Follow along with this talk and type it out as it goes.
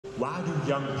Why do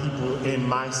young people in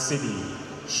my city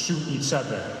shoot each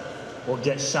other or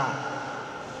get shot?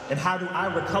 And how do I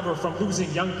recover from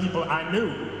losing young people I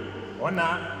knew or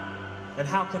not? And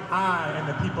how can I and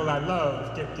the people I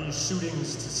love get these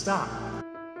shootings to stop?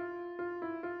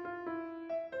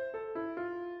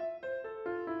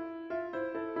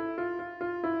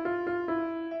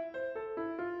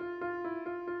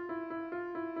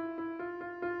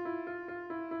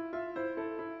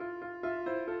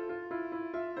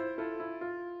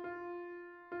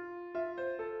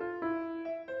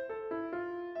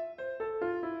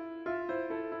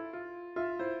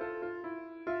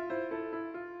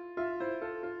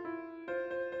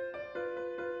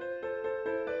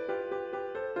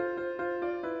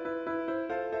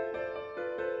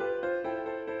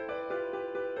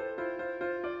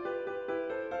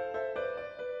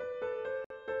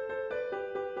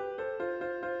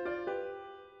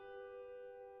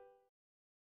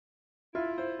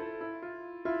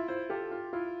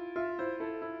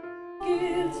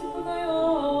 Gives my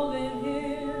all in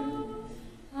Him.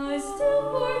 I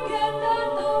still forget that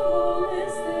the wall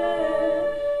is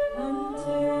there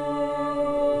until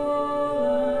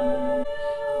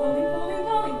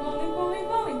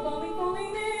I'm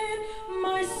falling in,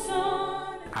 my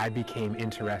son. I became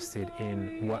interested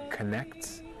in what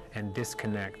connects and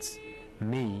disconnects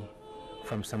me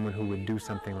from someone who would do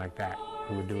something like that,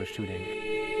 who would do a shooting.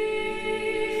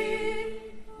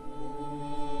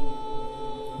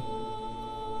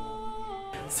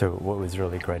 So what was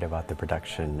really great about the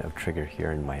production of Trigger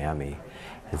here in Miami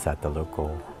is that the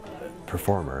local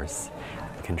performers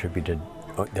contributed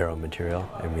their own material,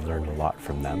 and we learned a lot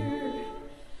from them.